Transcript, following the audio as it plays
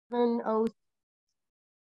Going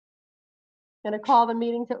to call the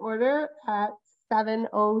meeting to order at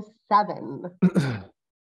 7:07.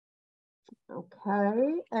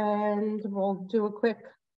 Okay, and we'll do a quick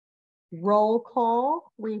roll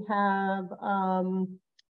call. We have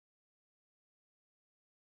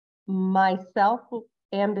myself,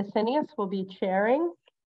 Ann Basinius, will be chairing.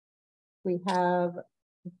 We have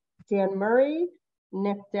Dan Murray,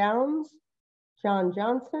 Nick Downs, John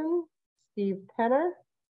Johnson, Steve Penner.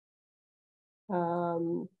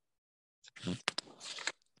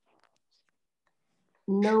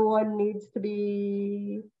 No one needs to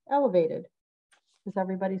be elevated because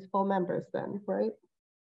everybody's full members then, right?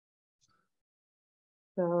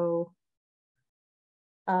 So,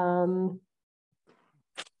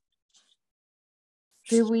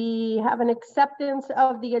 do we have an acceptance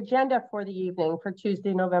of the agenda for the evening for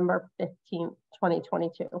Tuesday, November 15th,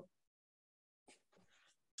 2022?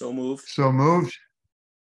 So moved. So moved.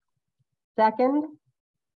 Second?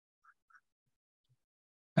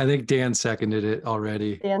 I think Dan seconded it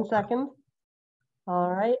already. Dan second. All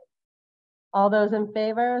right. All those in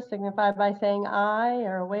favor signify by saying aye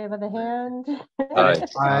or a wave of the hand. Aye.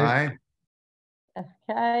 Aye.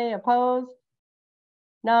 Okay, opposed?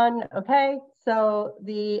 None. Okay, so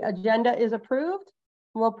the agenda is approved.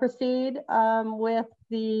 We'll proceed with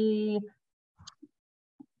the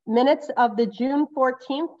minutes of the June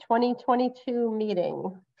 14th, 2022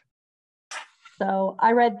 meeting. So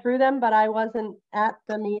I read through them, but I wasn't at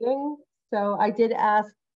the meeting. So I did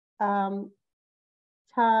ask Ty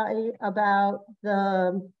about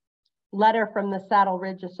the letter from the Saddle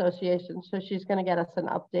Ridge Association. So she's going to get us an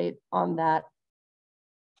update on that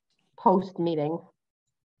post meeting.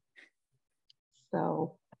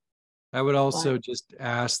 So I would also just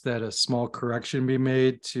ask that a small correction be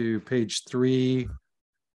made to page 3,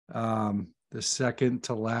 the second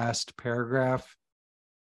to last paragraph.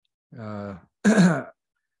 The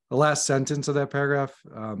last sentence of that paragraph,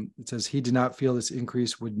 it says he did not feel this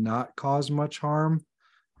increase would not cause much harm.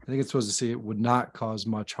 I think it's supposed to say it would not cause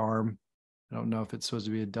much harm. I don't know if it's supposed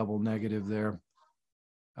to be a double negative there.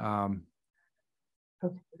 okay.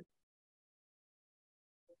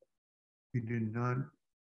 He did not.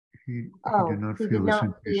 He Oh, did not he feel did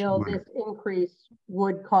not feel this increase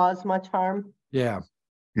would cause much harm. Yeah.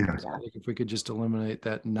 Yes. I think if we could just eliminate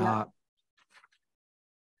that not.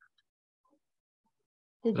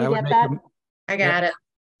 Did you get that? I got it.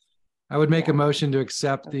 I would make a motion to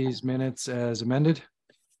accept these minutes as amended.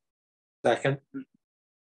 Second.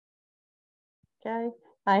 Okay,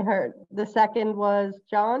 I heard the second was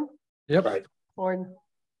John. Yep. Right. Or,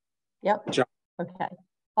 yep. John. Okay.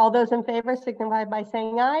 All those in favor signify by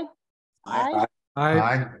saying aye. Aye.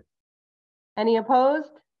 Aye. Any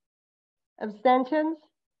opposed? Abstentions?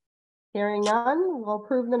 Hearing none, we'll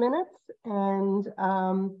approve the minutes and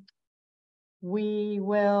we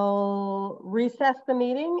will recess the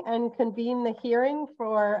meeting and convene the hearing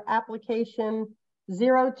for application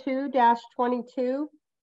 02-22.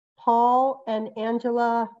 Paul and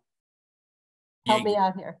Angela, help me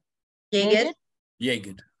out here. Jaeged?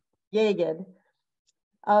 Jaeged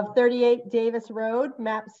of 38 Davis Road,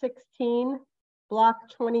 map 16, block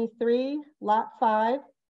 23, lot 5.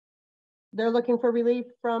 They're looking for relief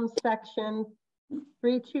from section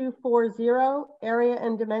 3240, area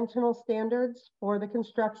and dimensional standards for the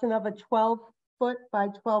construction of a 12-foot by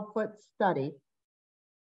 12-foot study.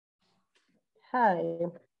 Okay,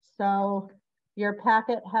 so your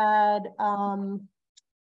packet had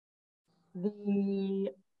the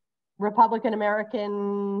Republican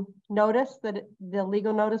American notice that the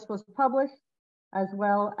legal notice was published, as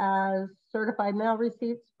well as certified mail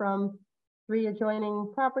receipts from 3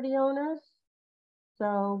 adjoining property owners.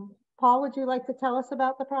 So Paul, would you like to tell us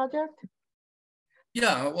about the project?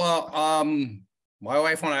 Yeah, well, my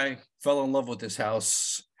wife and I fell in love with this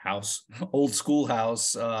house, old school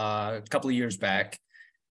house, a couple of years back,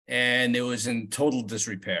 and it was in total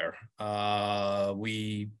disrepair.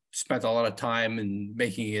 We spent a lot of time in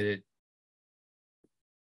making it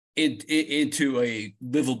into a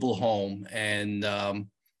livable home, and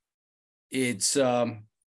it's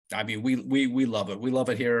I mean, we love it. We love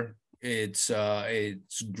it here. It's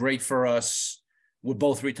great for us. We're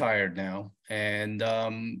both retired now, and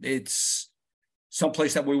it's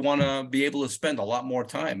someplace that we want to be able to spend a lot more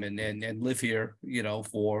time and live here, you know,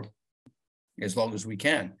 for as long as we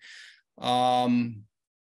can.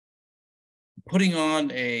 Putting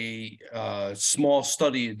on a small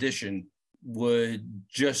study addition would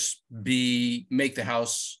just make the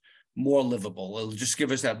house more livable. It'll just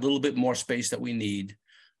give us that little bit more space that we need.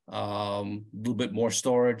 A little bit more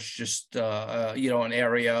storage, just you know, an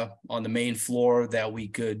area on the main floor that we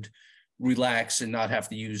could relax and not have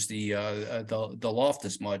to use the loft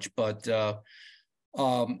as much. But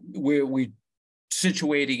we're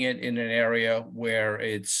situating it in an area where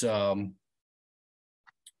it's the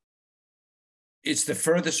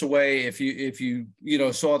furthest away. If you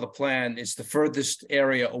saw the plan, it's the furthest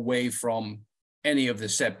area away from any of the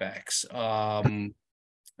setbacks. And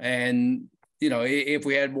if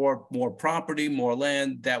we had more property, more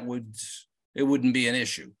land, it wouldn't be an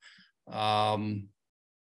issue. But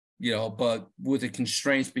with the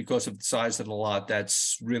constraints because of the size of the lot,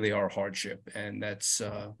 that's really our hardship, and that's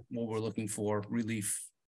what we're looking for relief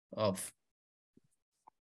of.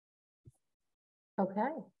 Okay.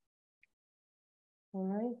 All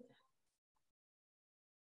right.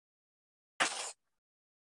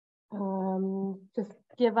 Just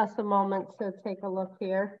give us a moment to take a look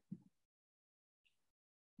here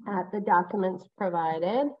at the documents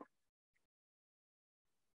provided.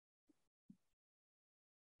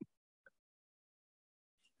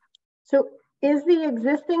 So is the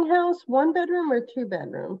existing house 1 bedroom or 2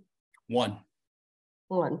 bedroom? One,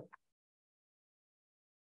 One.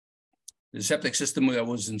 the septic system that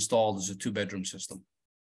was installed is a 2-bedroom system.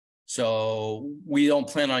 So we don't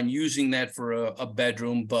plan on using that for a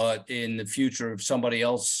bedroom, but in the future, if somebody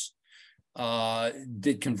else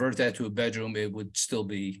did convert that to a bedroom, it would still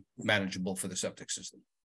be manageable for the septic system.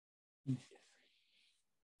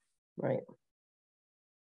 Right.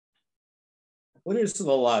 What is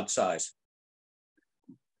the lot size?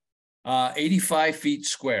 85 feet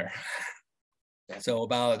square. So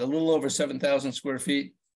about a little over 7,000 square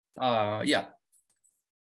feet. Yeah,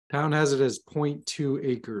 Town has it as 0.2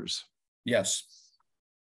 acres. yes.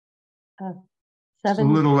 It's a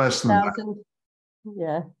little less than that. 7,000.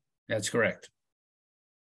 Yeah. That's correct.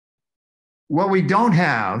 What we don't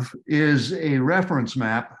have is a reference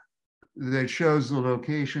map that shows the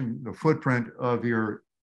location, the footprint of your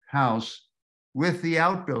house with the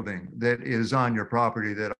outbuilding that is on your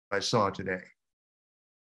property that I saw today.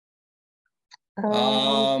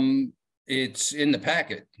 It's in the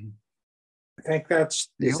packet. I think is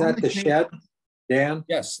The that only the thing- shed, Dan?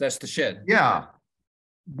 Yes, that's the shed. Yeah.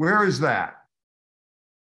 Where is that?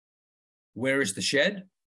 Where is the shed?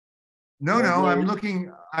 No, I'm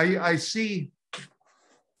looking, I see,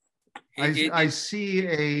 It- I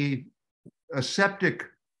see a septic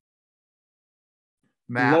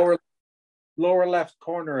map. Lower left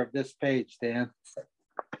corner of this page, Dan.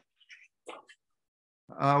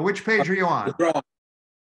 Which page are you The on? drawing.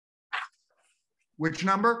 Which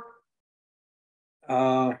number?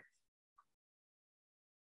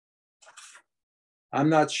 I'm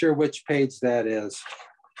not sure which page that is,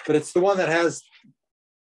 but it's the one that has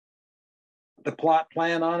the plot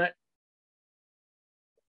plan on it.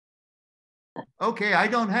 Okay, I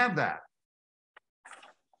don't have that.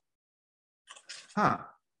 Huh.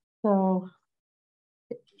 So.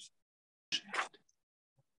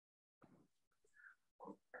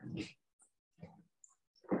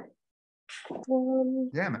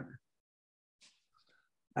 Damn it.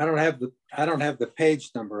 I don't have the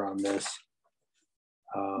page number on this.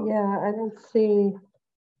 Yeah, I don't see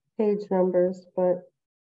page numbers, but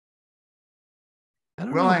I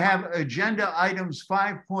don't Well, know. I have agenda items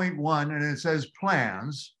 5.1 and it says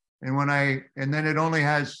plans. And and then it only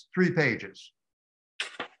has 3 pages.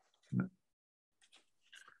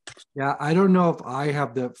 Yeah, I don't know if I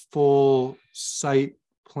have the full site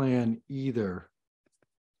plan either.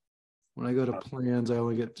 When I go to plans, I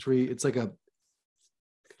only get 3. It's like a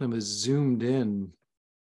kind of a zoomed in.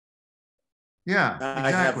 Yeah,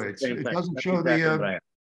 I have exactly. the same It thing. doesn't That's show exactly what the, I have.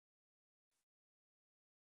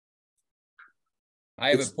 I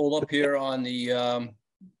have it pulled up here on the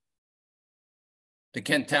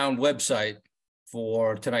Kent Town website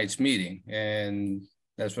for tonight's meeting, and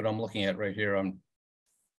that's what I'm looking at right here on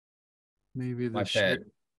Maybe my the pad.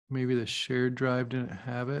 maybe the shared drive didn't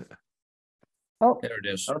have it. oh, There it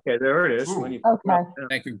is. Okay, there it is. Ooh. When you- okay.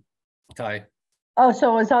 Thank you, Ty. Oh,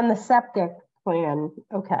 so it was on the septic plan.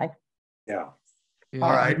 Okay. Yeah. Yeah,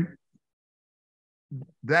 all right.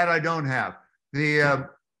 That I don't have. The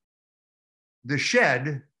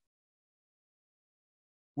shed,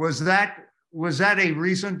 was that a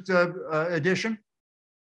recent addition?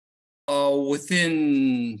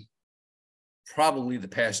 Within probably the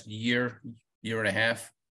past year and a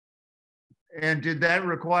half. And did that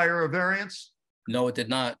require a variance? No, it did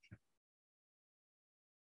not.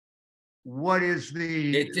 What is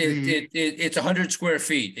the, It's 100 square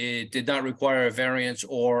feet. It did not require a variance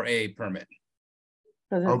or a permit.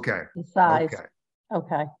 'Cause it's okay, the size. okay,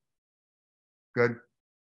 Okay. good.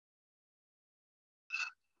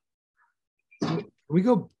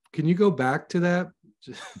 can you go back to that?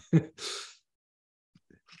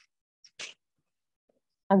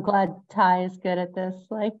 I'm glad Ty is good at this,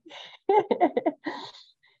 like.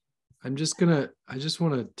 I just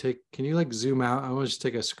want to take, can you like zoom out? I want to just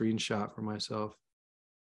take a screenshot for myself.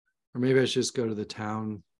 Or maybe I should just go to the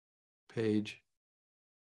town page.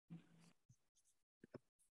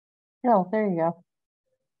 Oh, there you go.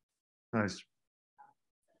 Nice.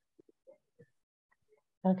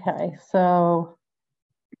 Okay, so, All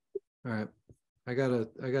right. I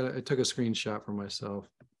took a screenshot for myself.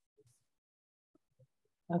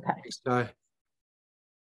 okay. Thanks, Ty.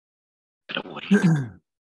 Better wait.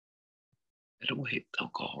 Better wait. They'll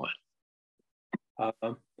call it.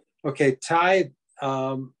 Okay, Ty,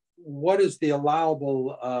 what is the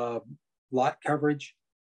allowable lot coverage?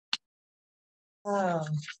 Oh,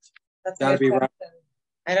 that's a Gotta good be right. question.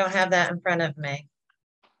 I don't have that in front of me.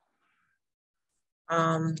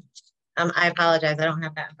 I apologize. I don't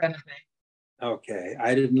have that in front of me. Okay,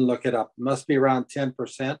 I didn't look it up. Must be around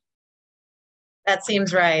 10%. That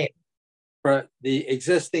seems right. But the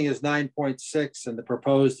existing is 9.6 and the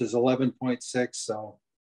proposed is 11.6. So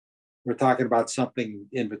we're talking about something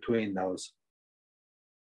in between those.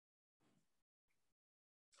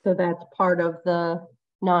 So that's part of the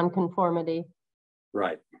nonconformity.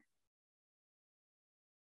 Right.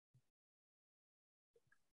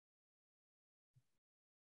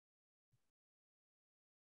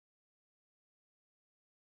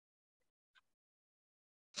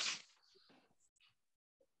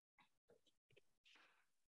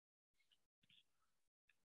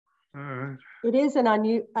 All right. It is an I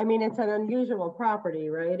mean, it's an unusual property,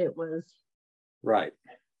 right? It was Right.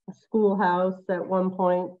 a schoolhouse at one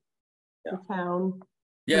point, Yeah. the town.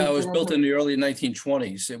 Yeah, it was Mhm. built in the early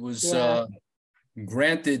 1920s. It was Yeah.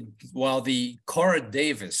 granted while the Cora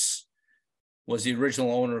Davis was the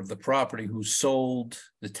original owner of the property, who sold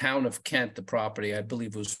the town of Kent the property, I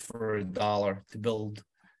believe it was for $1 to build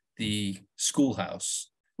the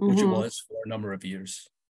schoolhouse, which it Mhm. was for a number of years.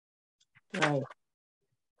 Right.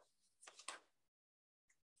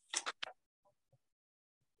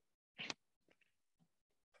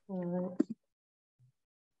 All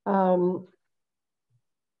right.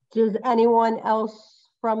 Does anyone else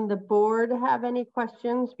from the board have any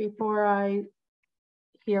questions before I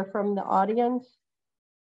hear from the audience?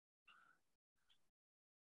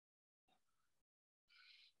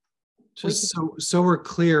 Just so we're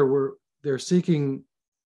clear, they're seeking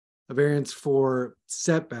a variance for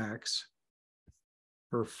setbacks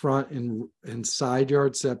for front and side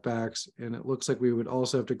yard setbacks, and it looks like we would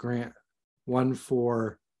also have to grant one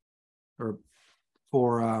for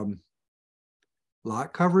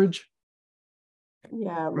lot coverage.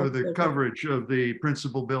 Yeah. it For looks the like it. coverage of the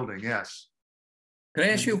principal building, yes. Can I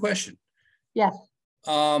ask you a question? Yes.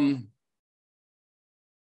 The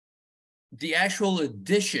actual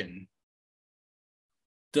addition,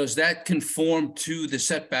 does that conform to the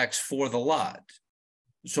setbacks for the lot?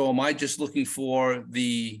 So am I just looking for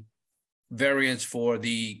the variance for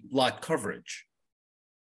the lot coverage?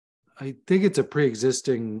 I think it's a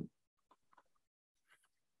pre-existing.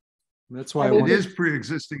 That's why I I mean, It wanted, is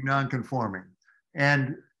pre-existing non-conforming,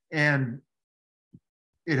 and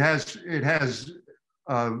it has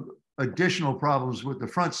additional problems with the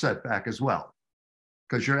front setback as well,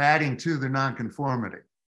 because you're adding to the non-conformity.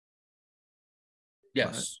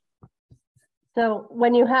 Yes. So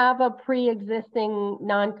when you have a pre-existing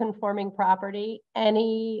non-conforming property,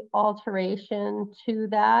 any alteration to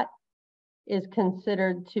that is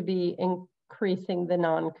considered to be increasing the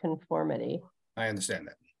non-conformity. I understand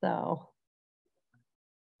that. So,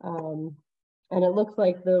 and it looks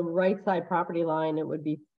like the right side property line, it would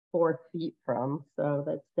be 4 feet from, so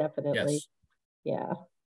that's definitely, Yes. yeah.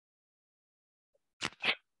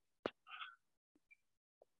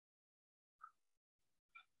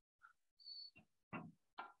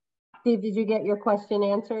 Steve, did you get your question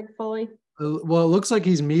answered fully? well, it looks like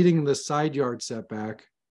he's meeting the side yard setback.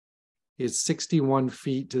 It's 61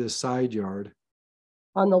 feet to the side yard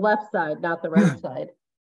On the left side, not the right side.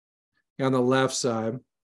 on the left side.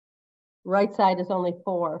 Right side is only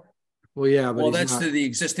 4. Well, yeah, but Well, he's that's not, to the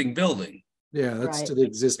existing building. yeah, that's Right. to the It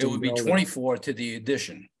existing would be building. 24 to the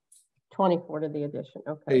addition. 24 to the addition,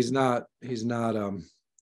 okay. He's not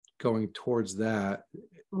going towards that.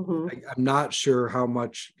 Mhm. I'm not sure how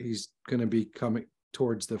much he's gonna be coming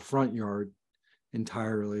towards the front yard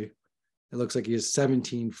entirely. It looks like he has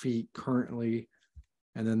 17 feet currently.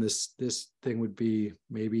 And then this thing would be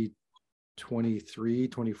maybe 23,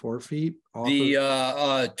 24 feet off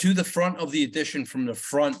of- To the front of the addition from the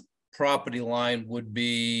front property line would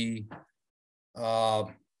be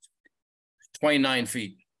 29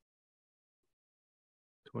 feet.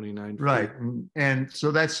 29 feet. Right, and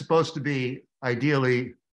so that's supposed to be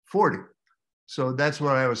ideally 40. So that's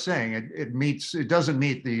what I was saying. It doesn't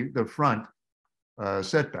meet the front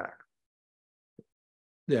setback.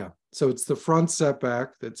 Yeah, so it's the front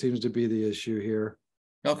setback that seems to be the issue here.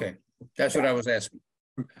 Okay, that's what I was asking.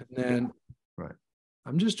 And then Right.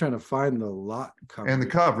 I'm just trying to find the lot coverage. And the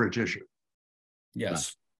coverage issue.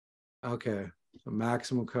 Yes. Okay, so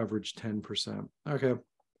maximum coverage 10%. Okay,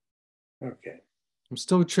 Okay. I'm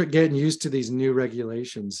still getting used to these new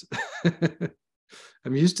regulations.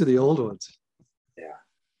 I'm used to the old ones.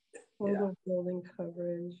 Total building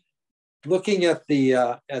coverage. Looking at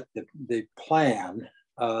the plan,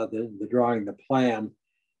 the drawing, the plan,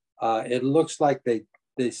 it looks like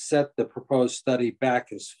they set the proposed study back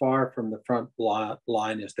as far from the front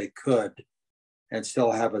line as they could and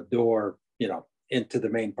still have a door, you know, into the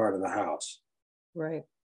main part of the house. Right.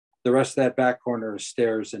 The rest of that back corner is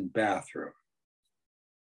stairs and bathroom.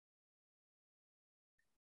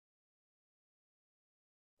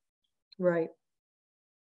 Right.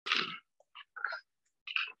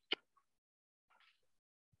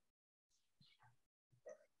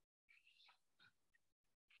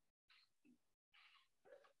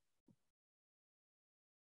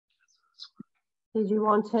 Did you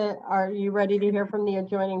want to, are you ready to hear from the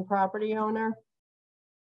adjoining property owner?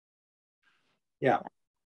 Yeah.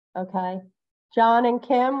 Okay. John and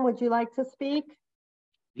Kim, would you like to speak?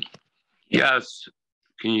 Yes.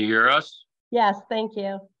 Can you hear us? Yes, thank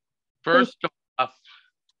you. First off,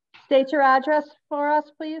 State your address for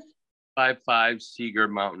us, please. 55 Seeger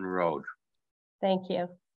Mountain Road. Thank you.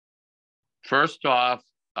 First off,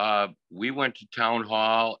 we went to town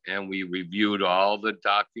hall and we reviewed all the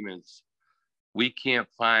documents. We can't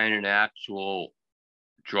find an actual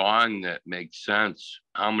drawing that makes sense.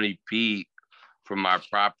 How many feet from our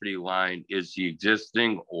property line is the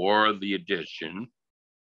existing or the addition?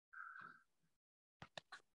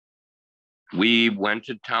 We went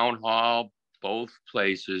to town hall, both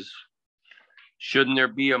places. Shouldn't there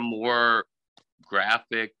be a more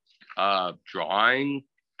graphic drawing?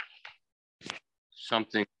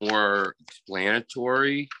 Something more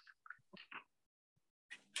explanatory?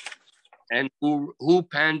 And who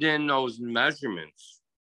penned in those measurements?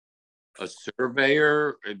 A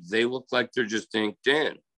surveyor? They look like they're just inked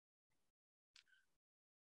in.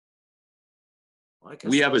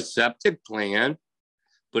 We have a septic plan,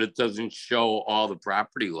 but it doesn't show all the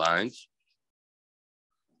property lines.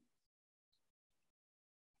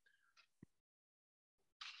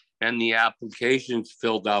 And the application's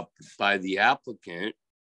filled out by the applicant.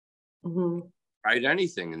 Write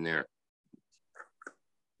anything in there.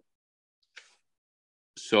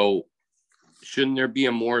 So shouldn't there be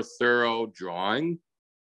a more thorough drawing?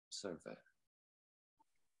 Survey.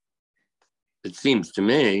 It seems to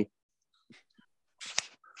me.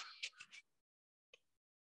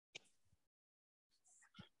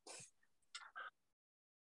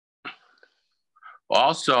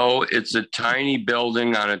 Also, it's a tiny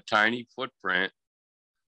building on a tiny footprint.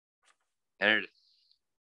 And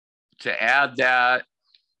to add that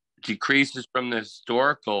decreases from the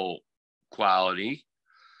historical quality,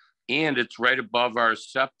 and it's right above our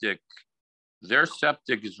septic. Their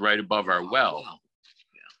septic is right above our well.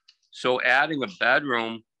 So adding a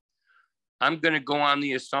bedroom, I'm going to go on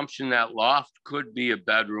the assumption that loft could be a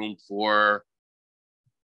bedroom for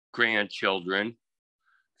grandchildren.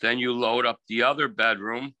 Then you load up the other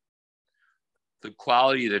bedroom. The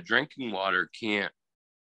quality of the drinking water can't,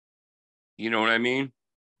 you know what I mean?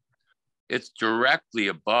 It's directly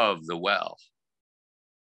above the well.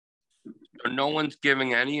 So no one's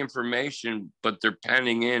giving any information, but they're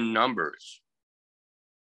penning in numbers.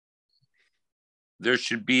 There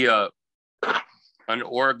should be an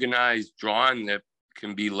organized drawing that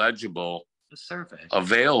can be legible, A survey,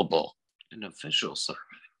 available. an official survey.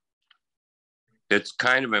 It's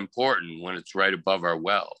kind of important when it's right above our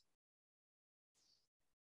well.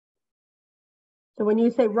 So when you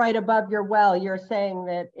say right above your well, you're saying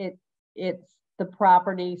that it's the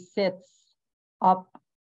property sits up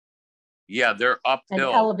Yeah, they're an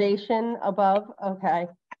uphill. elevation above? Okay.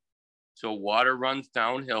 So water runs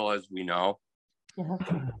downhill, as we know. Yeah.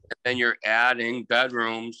 And then you're adding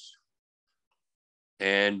bedrooms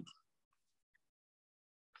and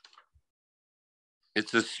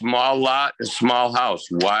it's a small lot, a small house.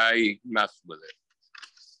 Why mess with it?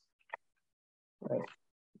 Right.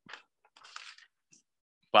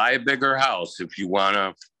 Buy a bigger house if you want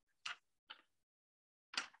to.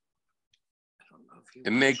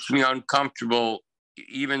 It makes me uncomfortable,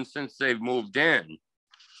 even since they've moved in.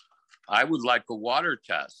 I would like a water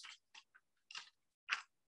test.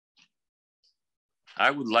 I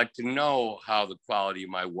would like to know how the quality of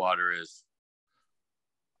my water is.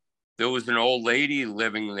 There was an old lady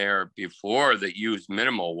living there before that used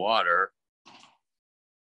minimal water.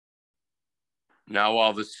 Now all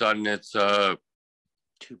of a sudden it's a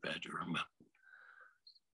 2-bedroom.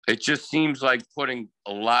 it just seems like putting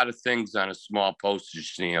a lot of things on a small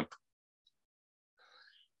postage stamp.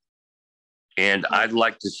 And I'd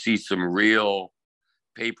like to see some real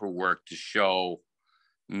paperwork to show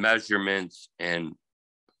measurements, and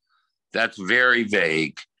that's very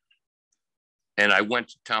vague. And I went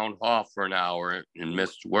to town hall for an hour and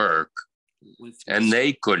missed work, and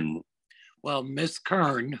they couldn't. Well, Miss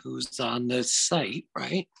Kern, who's on this site,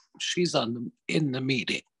 right? She's in the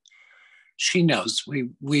meeting. She knows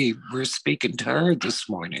we were speaking to her this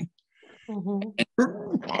morning. Mhm.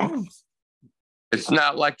 It's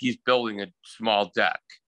not like he's building a small deck.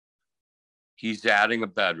 He's adding a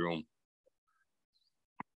bedroom.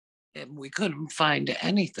 And we couldn't find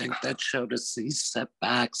anything that showed us these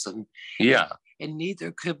setbacks, and Yeah. and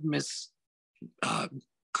neither could Miss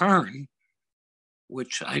Kern,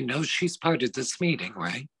 which I know she's part of this meeting,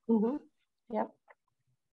 right? Mhm. Yep.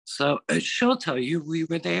 So she'll tell you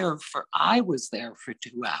I was there for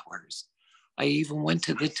 2 hours. I even went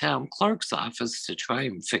to the town clerk's office to try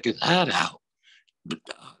and figure that out.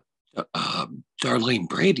 Darlene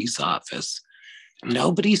Brady's office.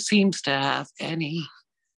 Nobody seems to have any.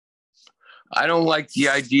 I don't like the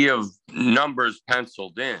idea of numbers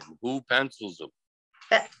penciled in. Who pencils them?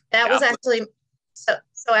 That was actually,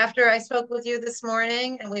 so after I spoke with you this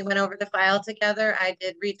morning and we went over the file together, I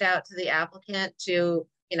did reach out to the applicant to,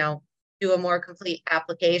 do a more complete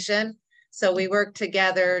application. So we worked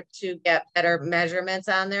together to get better measurements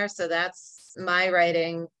on there. So that's my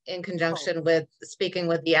writing in conjunction with speaking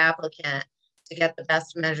with the applicant to get the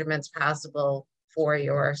best measurements possible for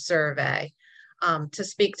your survey. To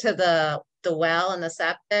speak to the well and the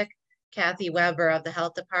septic, Kathy Weber of the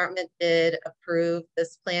Health Department did approve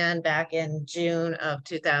this plan back in June of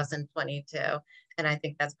 2022. And I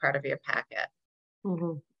think that's part of your packet.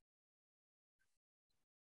 Mhm.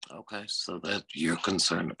 Okay, so that you're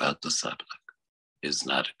concerned about the septic is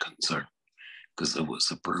not a concern because it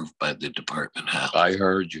was approved by the Department of Health. I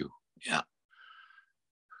heard you. Yeah.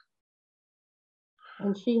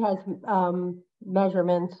 And she has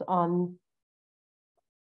measurements on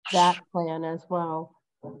that plan as well.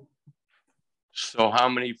 So how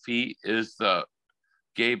many feet is the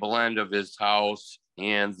gable end of his house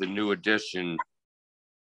and the new addition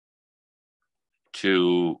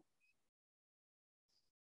to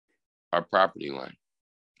our property line?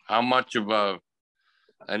 How much of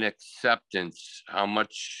an acceptance, how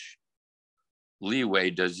much leeway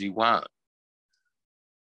does he want?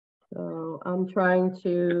 So I'm trying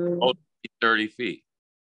to 30 feet.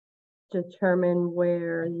 determine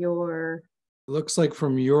where your, Looks like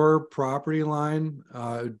from your property line,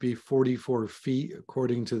 it would be 44 feet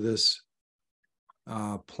according to this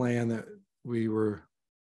plan that we were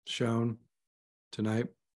shown tonight.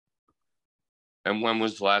 And when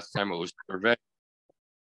was the last time it was surveyed?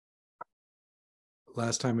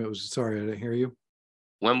 Last time it was, sorry, I didn't hear you.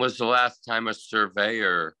 When was the last time a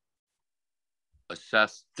surveyor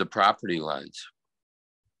assessed the property lines?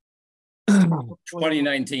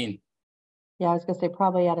 2019. yeah, I was gonna say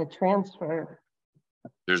probably at a transfer.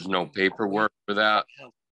 There's no paperwork for that.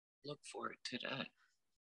 Look for it today.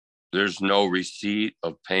 There's no receipt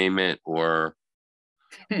of payment or.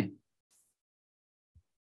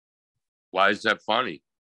 Why is that funny?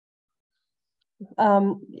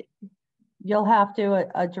 You'll have to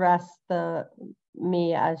address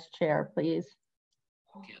me as chair, please.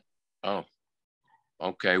 Oh,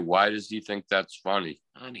 okay. Why does he think that's funny?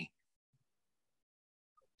 Honey,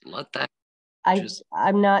 let that.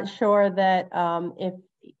 I'm not sure that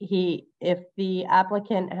if the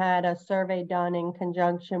applicant had a survey done in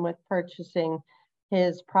conjunction with purchasing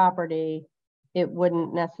his property, it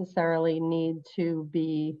wouldn't necessarily need to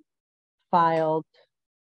be filed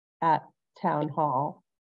at town hall.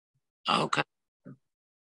 Okay.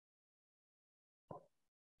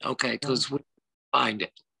 Okay, because we find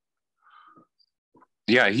it.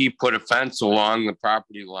 Yeah, he put a fence along the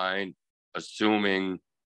property line, assuming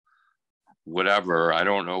whatever. I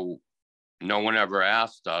don't know. No one ever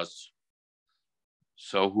asked us.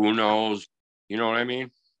 So who knows? You know what I mean?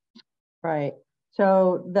 Right.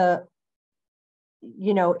 So the,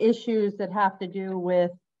 issues that have to do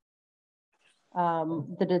with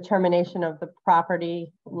the determination of the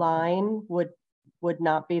property line would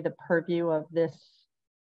not be the purview of this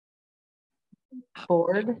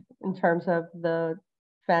board in terms of the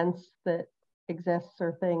fence that exists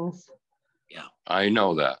or things. Yeah, I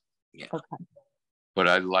know that. Yeah. Okay. But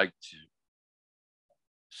I'd like to,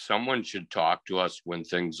 someone should talk to us when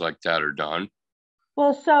things like that are done.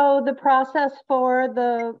 Well, so the process for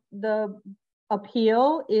the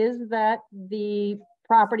appeal is that the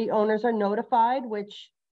property owners are notified, which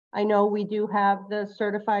I know we do have the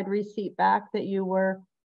certified receipt back that you were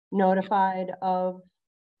notified of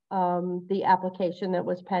the application that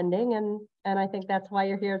was pending, and I think that's why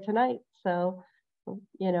you're here tonight. So,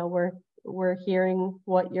 you know, we're hearing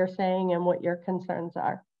what you're saying and what your concerns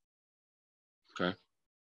are. Okay.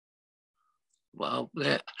 Well,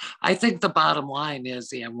 I think the bottom line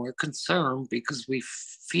is, and we're concerned because we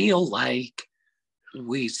feel like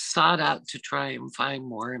we sought out to try and find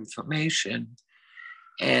more information,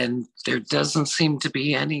 and there doesn't seem to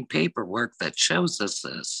be any paperwork that shows us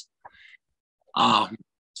this.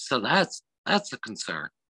 So that's a concern.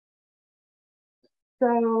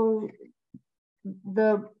 So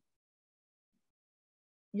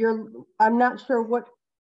I'm not sure what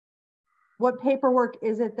paperwork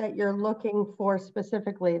is it that you're looking for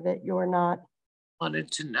specifically that you're not?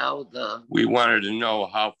 Wanted to know we wanted to know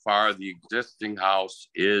how far the existing house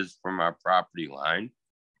is from our property line.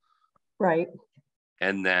 Right.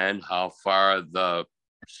 And then how far the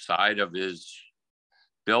side of his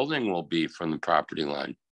building will be from the property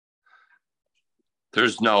line.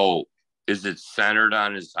 There's no, is it centered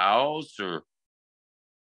on his house, or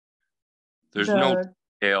there's no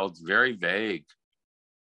detail? It's very vague.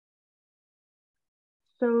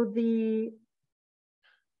 So the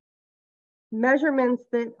measurements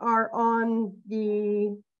that are on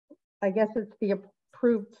the, I guess it's the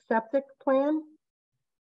approved septic plan.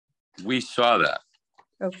 We saw that.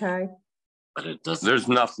 Okay. but it doesn't. There's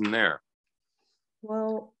nothing there.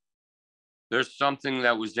 Well, There's something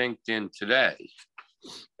that was inked in today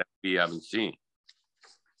that we haven't seen.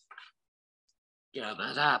 Yeah,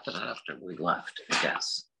 that happened after we left,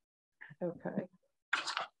 yes. okay.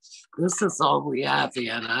 This is all we have,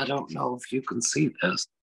 and I don't know if you can see this.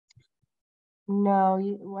 No,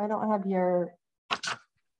 I don't have your,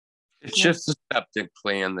 It's just a septic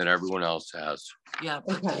plan that everyone else has. Yeah,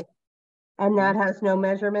 but okay. And that has no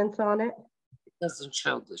measurements on it? it doesn't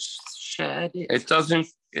show the shed. It doesn't,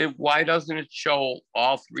 why doesn't it show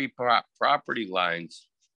all three property lines?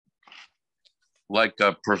 Like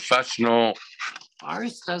a professional.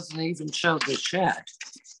 Ours doesn't even show the shed,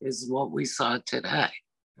 is what we saw today.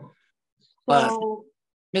 But So,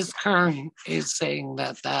 Ms. Kern is saying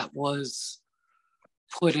that that was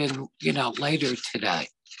put in, later today.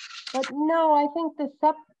 but no, I think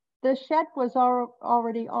the shed was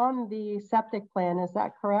already on the septic plan, is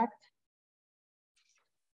that correct?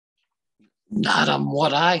 Not on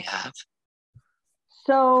what I have.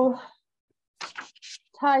 So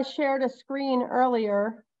Ty shared a screen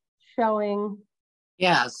earlier showing.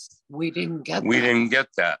 Yes, we didn't get that. We didn't get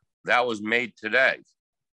that. That was made today.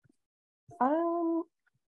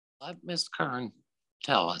 Let Ms. Kern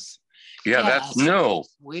tell us. Yeah, that's new.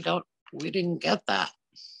 We didn't get that.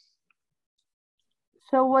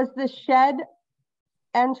 So was the shed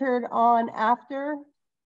entered on after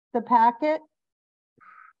the packet?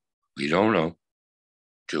 We don't know.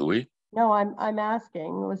 Do we? No, I'm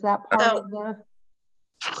asking, was that part of the?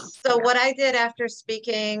 So what I did after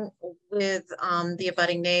speaking with the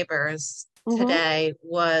abutting neighbors today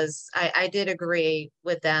was I did agree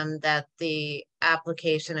with them that the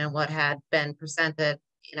application and what had been presented,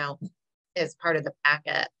 as part of the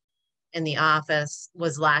packet in the office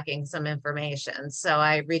was lacking some information. So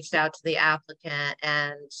I reached out to the applicant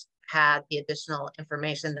and had the additional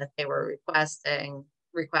information that they were requesting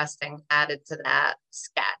added to that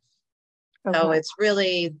sketch. Okay. So it's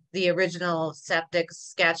really the original septic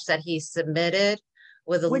sketch that he submitted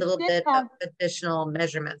with a little bit of additional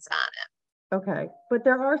measurements on it. Okay, but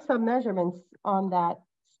there are some measurements on that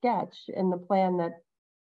sketch in the plan that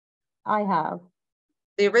I have.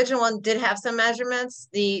 The original one did have some measurements.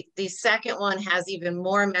 The second one has even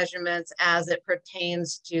more measurements as it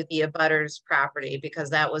pertains to the abutters property, because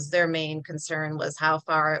that was their main concern, was how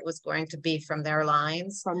far it was going to be from their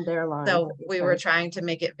lines. From their lines. So we were trying to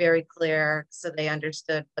make it very clear so they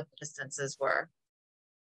understood what the distances were.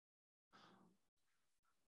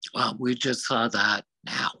 Well, we just saw that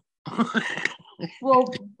now.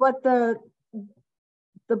 Well, but the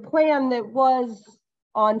plan that was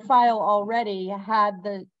on file already had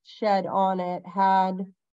the shed on it, had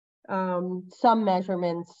some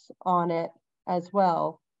measurements on it as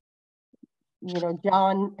well.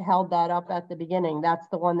 John held that up at the beginning. That's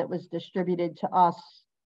the one that was distributed to us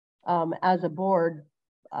as a board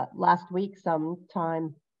last week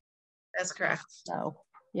sometime. That's correct. So,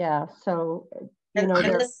 yeah, so, and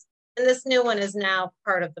this new one is now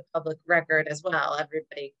part of the public record as well.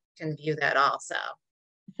 Everybody can view that also.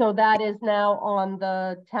 So that is now on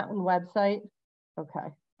the town website? Okay.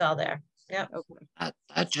 It's all there. Yep, Okay.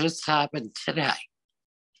 That just happened today,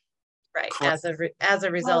 right, Correct. as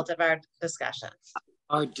a result of our discussion.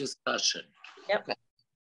 our discussion. Yep. Okay.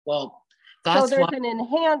 Well, So that's there's why, an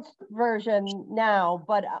enhanced version now,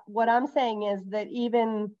 but what I'm saying is that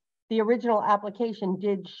even the original application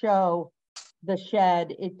did show the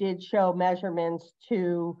shed. It did show measurements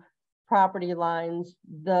to property lines.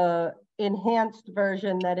 The enhanced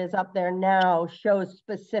version that is up there now shows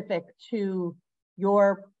specific to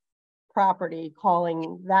your property,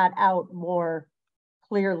 calling that out more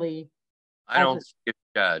clearly. I don't see a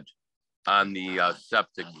shed on the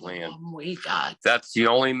septic plan. we got, That's the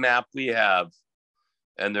only map we have,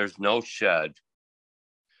 and there's no shed.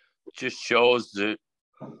 Just shows the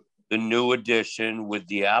new addition with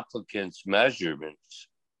the applicant's measurements.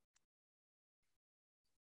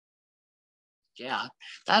 yeah,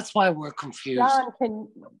 that's why we're confused. John,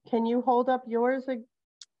 can you hold up yours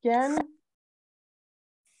again?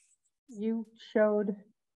 You showed,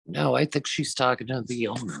 No, I think she's talking to the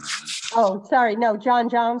owner. oh, sorry, no, John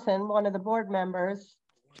Johnson, one of the board members,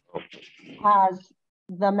 has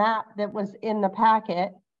the map that was in the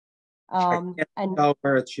packet. can't And Tell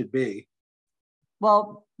where it should be.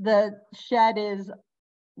 well, the shed is,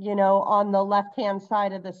 you know, on the left-hand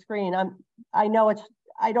side of the screen. I know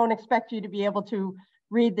I don't expect you to be able to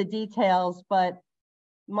read the details, but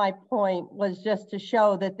my point was just to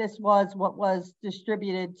show that this was what was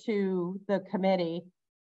distributed to the committee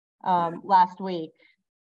last week.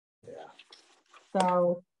 Yeah.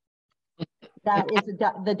 So that is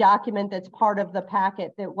the document that's part of the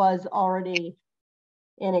packet that was already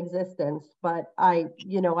in existence. But I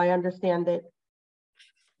understand that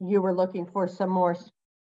you were looking for some more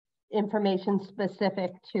information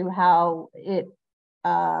specific to how it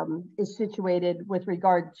is situated with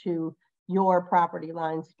regard to your property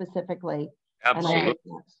line specifically. Absolutely.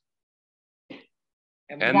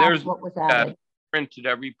 And And that's there's what was added. printed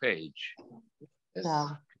every page. So.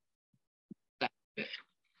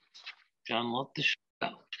 John, let the show go.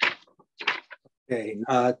 Okay,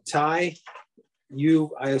 Ty,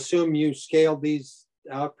 I assume you scaled these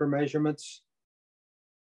out for measurements?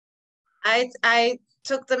 I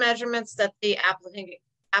took the measurements that the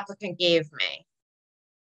applicant gave me.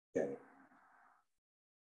 Okay.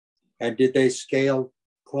 And did they scale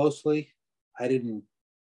closely? I didn't.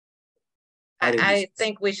 I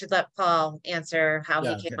think we should let Paul answer how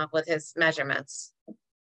Yeah, he came okay. up with his measurements.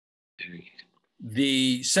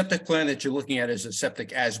 The septic plan that you're looking at is a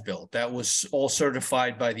septic as-built. That was all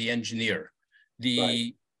certified by the engineer.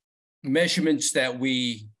 The measurements that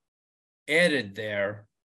we added there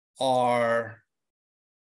are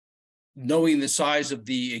knowing the size of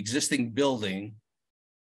the existing building,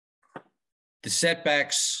 the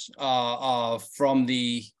setbacks from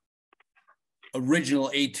the original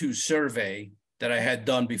A2 survey that I had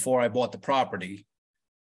done before I bought the property.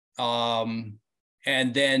 And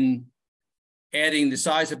then adding the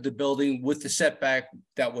size of the building with the setback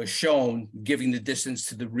that was shown, giving the distance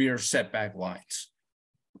to the rear setback lines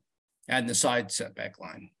and the side setback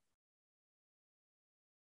line.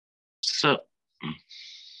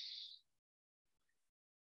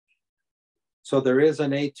 So there is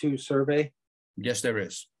an A2 survey? Yes, there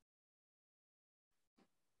is.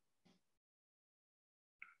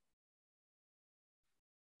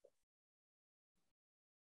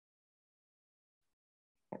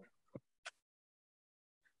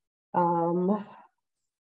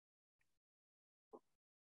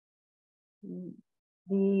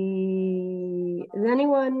 Does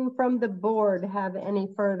anyone from the board have any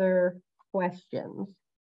further questions?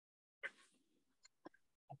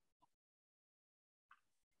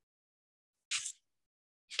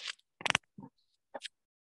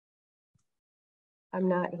 I'm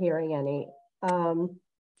not hearing any.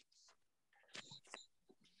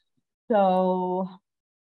 So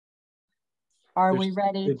are we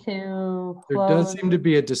ready to There close? does seem to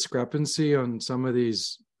be a discrepancy on some of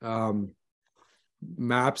these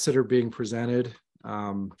maps that are being presented.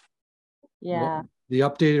 Yeah, The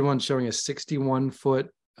updated one showing a 61-foot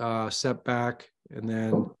setback, and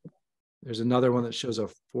then there's another one that shows a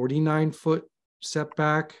 49-foot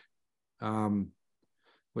setback,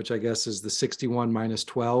 which I guess is the 61 minus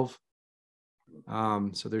 12.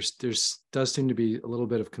 So there's does seem to be a little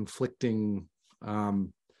bit of conflicting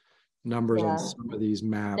numbers on some of these the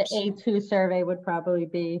maps. A2 survey would probably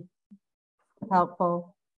be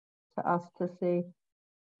helpful to us to see.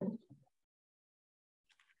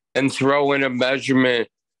 And throw in a measurement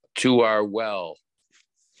to our well.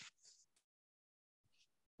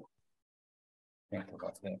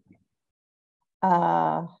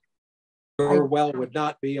 Your well would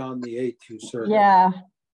not be on the A2 survey. Yeah,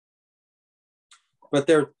 But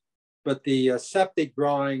there the septic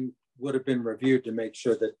drawing would have been reviewed to make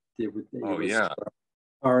sure that it was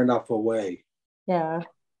far enough away. Yeah.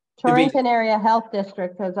 Torrington Area Health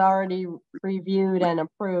District has already reviewed and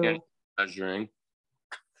approved. Measuring.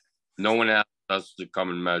 No one asked us to come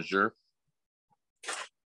and measure.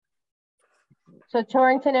 So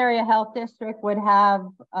Torrington Area Health District would have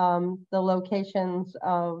the locations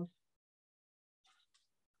of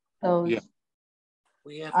those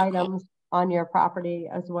items on your property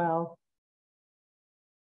as well.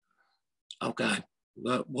 Okay,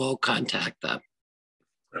 we'll contact them.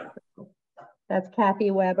 That's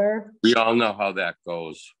Kathy Weber. We all know how that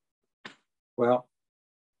goes. Well,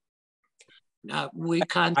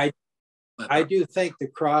 I do think to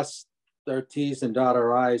cross their T's and dot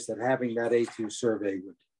our I's that having that A2 survey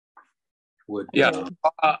would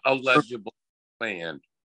a legible plan.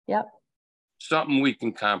 Yep. Something we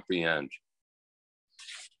can comprehend.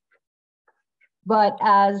 But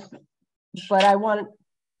I want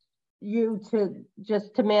you to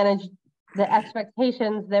just to manage the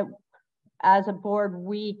expectations that as a board,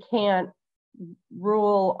 we can't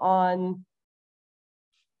rule on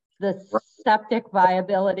the septic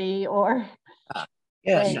viability or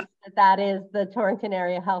that is the Torrington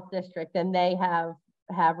Area Health District, and they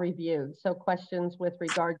have reviewed. So questions with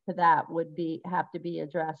regard to that would have to be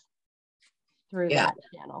addressed through that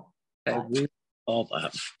channel. We all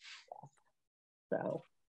that. So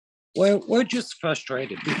we're just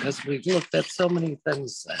frustrated because we've looked at so many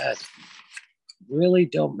things that really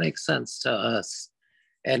don't make sense to us.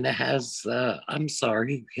 And it has, I'm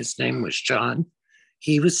sorry, his name was John.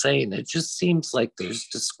 He was saying it just seems like there's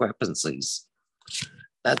discrepancies.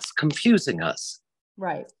 That's confusing us.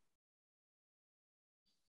 Right.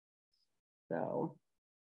 So.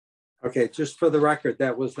 Okay, just for the record,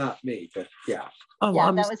 that was not me, but yeah. Oh,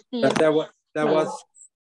 yeah, that was Steve.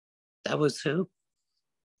 That was who?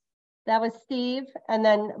 That was Steve, and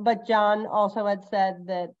then, but John also had said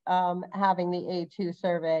that having the A2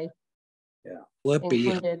 survey would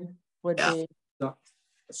included would be.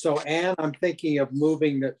 So Anne, I'm thinking of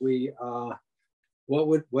moving that we,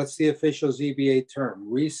 what's the official ZBA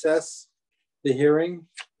term? Recess the hearing?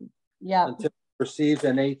 Yeah. Until it receives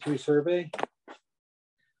an A2 survey?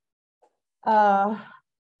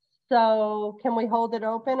 So can we hold it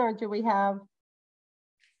open or do we have?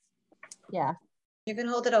 Yeah. You can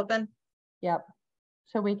hold it open. Yep.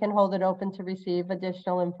 So we can hold it open to receive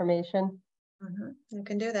additional information. You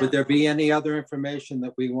can do that. Would there be any other information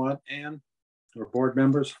that we want, Anne, or board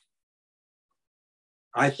members?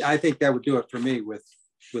 I think that would do it for me with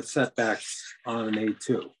setbacks on an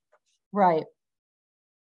A2. Right.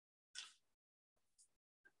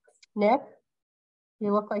 Nick,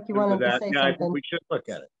 you look like you wanted to say something. I think we should look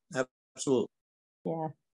at it. Absolutely. Yeah.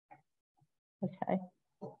 Okay.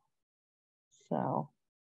 So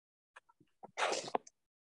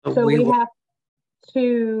we have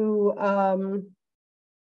to,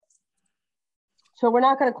 so we're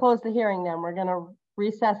not going to close the hearing then. We're going to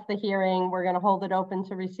recess the hearing. We're going to hold it open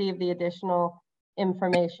to receive the additional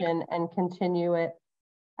information and continue it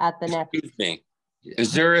at the next. Excuse me.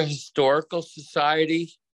 Is there a historical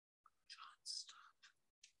society?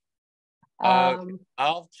 It's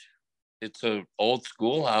an old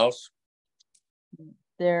schoolhouse.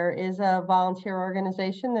 There is a volunteer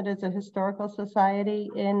organization that is a historical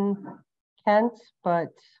society in Kent, but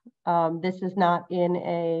this is not in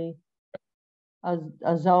a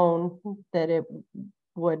zone that it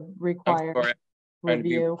would require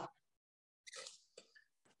review.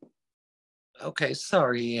 Okay,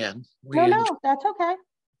 sorry, Ann. No, that's okay.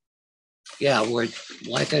 Yeah, we're,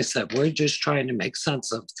 like I said, we're just trying to make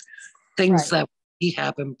sense of things that we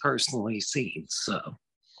haven't personally seen, so.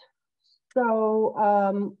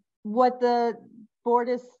 So what the board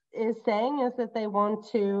is saying is that they want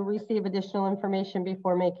to receive additional information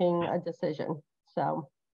before making a decision. So.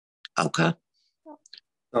 Okay.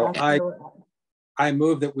 So I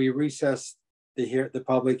move that we recess the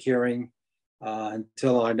public hearing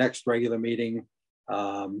until our next regular meeting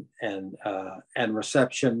and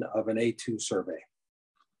reception of an A2 survey.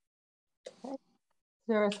 Okay. Is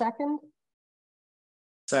there a second?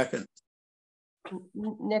 Second.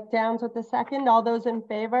 Nick Downs with the second. All those in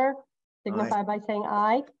favor signify by saying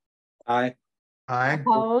aye. Aye. Aye.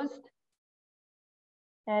 Opposed?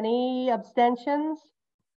 Any abstentions?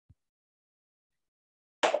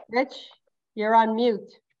 Rich, you're on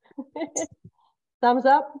mute. Thumbs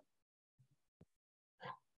up?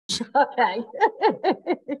 Okay.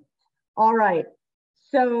 All right.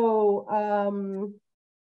 So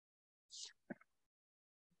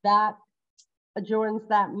that adjourns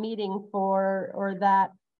that meeting or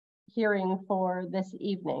that hearing for this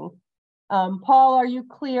evening. Paul, are you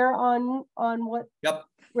clear on what Yep.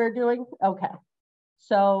 we're doing? Okay.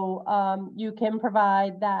 So you can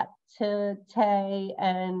provide that to Tay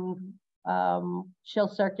and she'll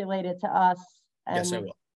circulate it to us. And, Yes, I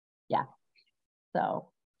will. Yeah. So,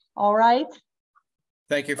 all right.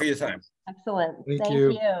 Thank you for your time. Excellent. Thank Thank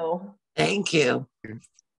you. you. Thank you.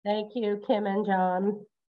 Thank you, Kim and John.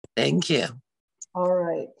 Thank you. All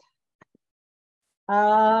right.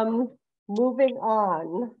 Moving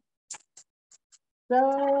on.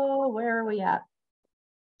 So where are we at?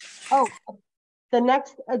 Oh, the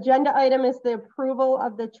next agenda item is the approval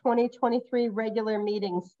of the 2023 regular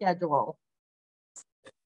meeting schedule.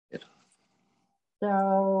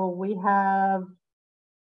 So we have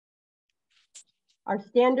our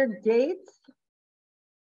standard dates.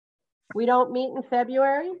 We don't meet in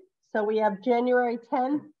February, so we have January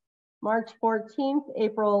 10th, March 14th,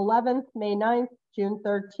 April 11th, May 9th, June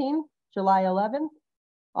 13th, July 11th,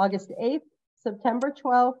 August 8th, September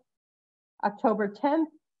 12th, October 10th,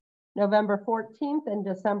 November 14th, and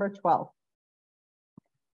December 12th.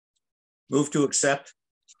 Move to accept.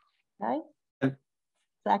 Okay.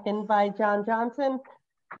 Second by John Johnson.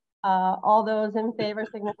 All those in favor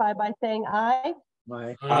signify by saying aye.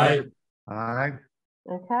 Aye. Aye.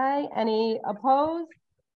 Okay. Any opposed?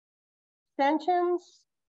 Abstentions?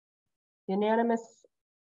 Unanimous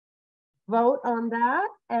vote on that.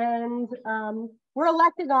 And we're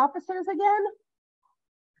electing officers again.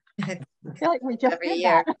 I feel like we just Every did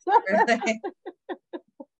year. that.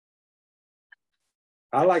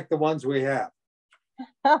 I like the ones we have.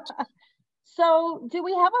 So do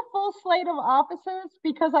we have a full slate of officers?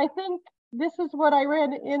 Because I think this is what I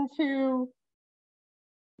ran into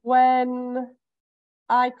when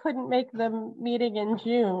I couldn't make the meeting in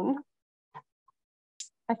June.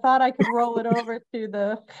 I thought I could roll it over to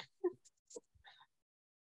the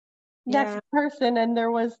next person, and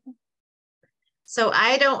there was. So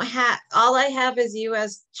I don't have, all I have is you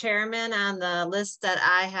as chairman on the list that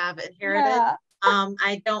I have inherited. Yeah.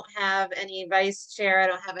 I don't have any vice chair. I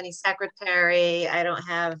don't have any secretary. I don't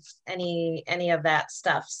have any of that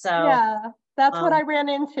stuff. So Yeah, that's what I ran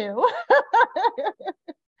into.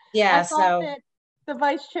 yeah, I thought that the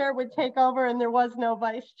vice chair would take over, and there was no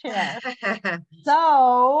vice chair.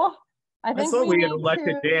 So I think thought we had need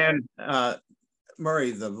elected to... Dan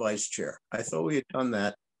Murray the vice chair. I thought we had done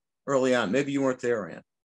that early on. Maybe you weren't there, Ann.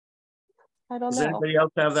 I don't Does know. anybody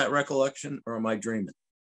else have that recollection, or am I dreaming?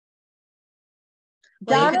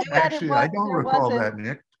 Well, Donna said Actually, I don't recall that,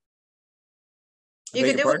 Nick. You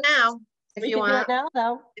can do it now if you want. We can do it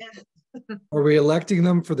now, though. Are we electing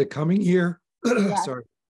them for the coming year? Yes. Sorry,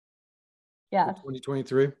 Yes.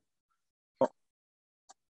 2023.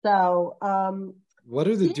 So, What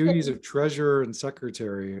are the Steve, duties of treasurer and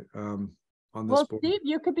secretary on this well, board? Steve,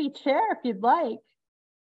 you could be chair if you'd like.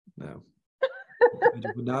 No, I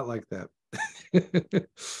would not like that.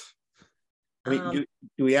 I mean,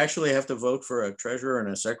 do we actually have to vote for a treasurer and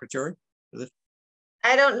a secretary for this?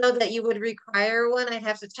 I don't know that you would require one. I'd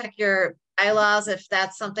have to check your bylaws if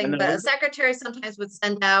that's something, but a secretary sometimes would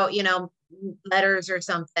send out, letters or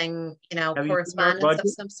something, correspondence of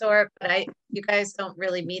some sort, but you guys don't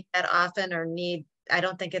really meet that often or I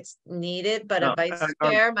don't think it's needed, but a vice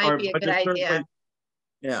chair might be a good idea.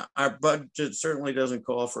 Yeah, our budget certainly doesn't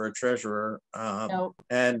call for a treasurer. Nope.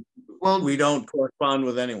 And Well, we don't correspond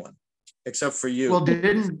with anyone except for you. well,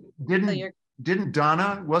 didn't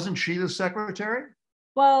Donna, wasn't she the secretary?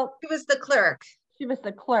 Well, She was the clerk. she was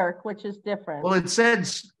the clerk, which is different. Well, it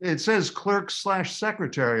says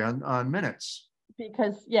clerk/secretary on minutes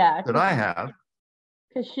Because, yeah, that I have.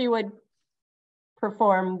 because she would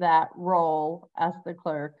perform that role as the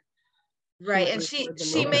clerk. Right, would and record the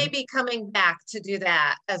she minutes. may be coming back to do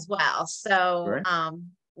that as well. So,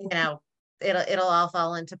 Right. It'll all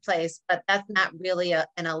fall into place, but that's not really an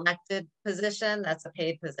elected position. That's a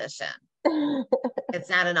paid position. It's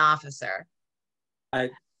not an officer. I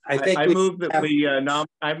think I we move that have-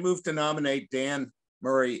 I move to nominate Dan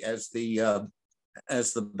Murray as the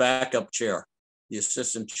backup chair, the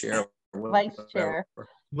assistant chair. Vice chair.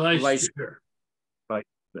 Vice chair. Right.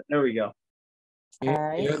 There we go. All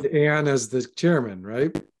right. And Ann as the chairman,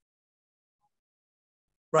 right?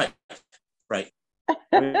 Right. Right.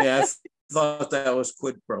 I thought that was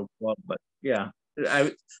quid pro quo, but yeah.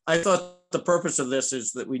 I thought the purpose of this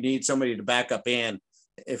is that we need somebody to back up Ann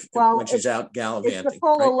when she's out gallivanting. It's a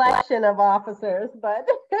full right? election of officers, but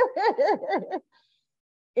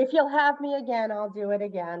if you'll have me again, I'll do it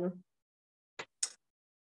again.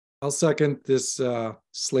 I'll second this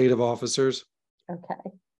slate of officers.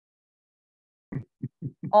 Okay.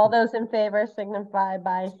 All those in favor signify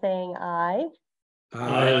by saying aye.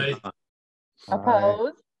 Aye.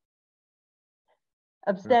 Opposed?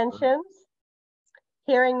 Abstentions?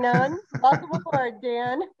 Hearing none. Welcome aboard,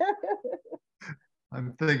 Dan.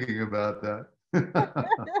 I'm thinking about that.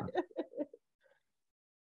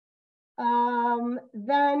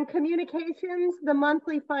 Then communications, the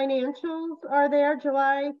monthly financials are there,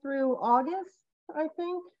 July through August, I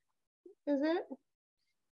think, is it?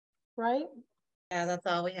 Right? Yeah, that's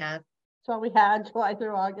all we had. That's all we had, July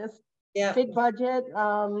through August. Yeah. Big budget.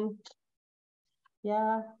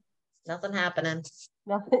 Yeah. Nothing happening.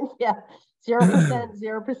 Nothing. Yeah. 0%,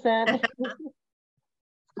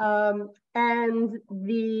 0%. And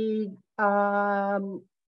the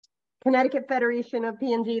Connecticut Federation of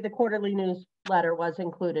P&G, the quarterly newsletter was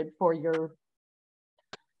included for your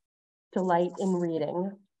delight in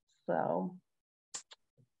reading. So,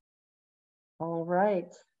 all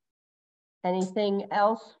right. Anything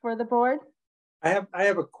else for the board? I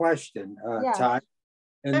have a question, Yes. Ty.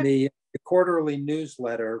 In the quarterly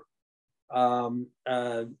newsletter, time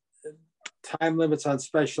limits on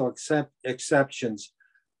special exceptions,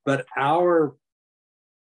 but our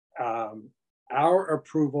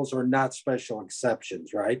approvals are not special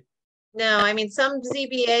exceptions, right? No, I mean, some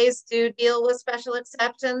ZBAs do deal with special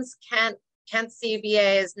exceptions. Kent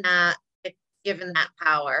CBA is not given that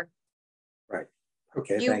power. Right.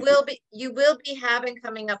 Okay. You will be having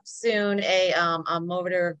coming up soon a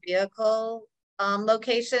motor vehicle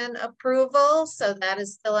location approval. So that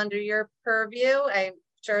is still under your purview. I'm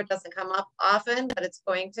sure it doesn't come up often, but it's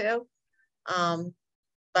going to.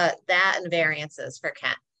 But that and variances for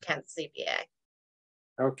Kent CBA.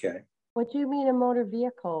 Okay. What do you mean a motor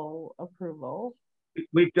vehicle approval?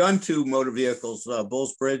 We've done 2 motor vehicles,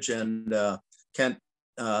 Bulls Bridge and Kent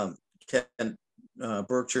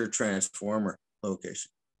Berkshire Transformer location.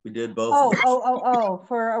 We did both. Oh,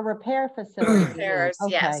 for a repair facility. Repairs,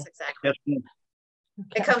 Okay. yes, exactly. Yes.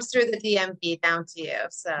 It comes through the DMV down to you,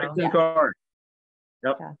 so. Yeah.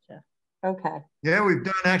 Gotcha. Okay. Yeah, we've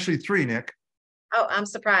done actually 3, Nick. Oh, I'm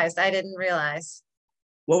surprised. I didn't realize.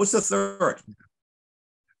 What was the third?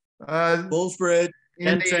 Bulls Bridge,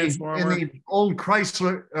 In Transformer. the old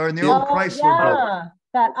Chrysler, or in the old Chrysler. Yeah.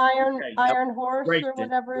 That iron Okay, yep. iron horse Great. or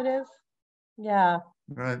whatever it is. Yeah.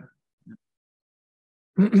 Right.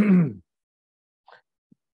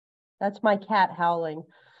 That's my cat howling.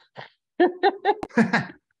 Better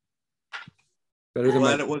than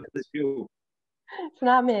Glad my, it wasn't you. It's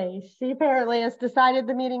not me. She apparently has decided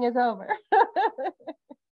the meeting is over.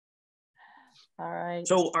 All right.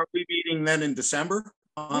 So are we meeting then in December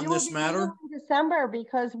on We will this be matter? meeting in December,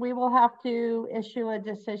 because we will have to issue a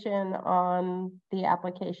decision on the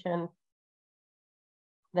application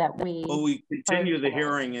that we. Well, we continue the tonight.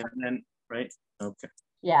 hearing and then, right? Okay.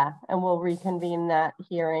 Yeah, and we'll reconvene that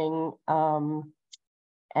hearing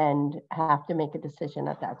and have to make a decision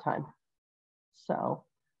at that time. So.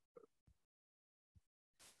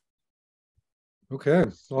 okay.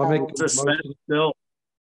 Well, I'll make a Suspense motion. still.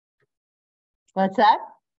 What's that?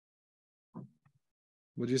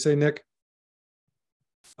 What'd you say, Nick?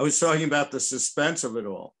 I was talking about the suspense of it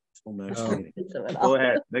all. Till next Oh. meeting. Go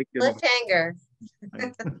ahead. Make your- Cliffhanger.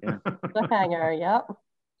 Yeah. Cliffhanger, yep.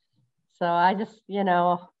 So I just,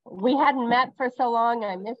 we hadn't met for so long.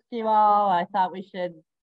 I missed you all. I thought we should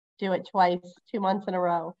do it twice, 2 months in a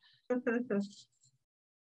row. All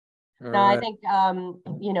No, I right. think,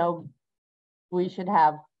 we should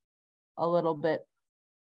have a little bit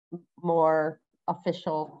more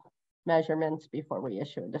official measurements before we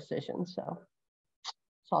issue a decision. So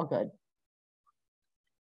it's all good.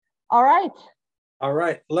 All right. All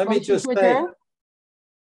right. Let me Motion just to say, adjourn?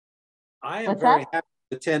 I am What's very that? happy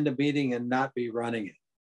to attend a meeting and not be running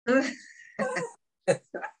it.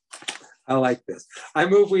 I like this. I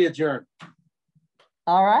move we adjourn.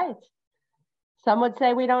 All right. Some would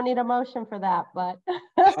say we don't need a motion for that, but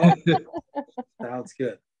Sounds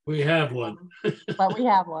good. We have one. but we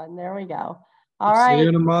have one. There we go. All See you right.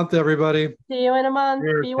 in a month, everybody. See you in a month.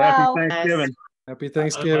 Sure. Be well. Happy Thanksgiving. Happy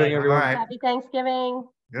Thanksgiving, Bye-bye. everyone. All right. Happy Thanksgiving.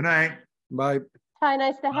 Good night. Bye. Hi,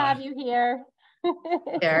 nice to have Bye. you here.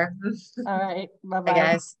 Here. All right. Bye-bye. Bye,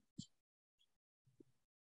 guys.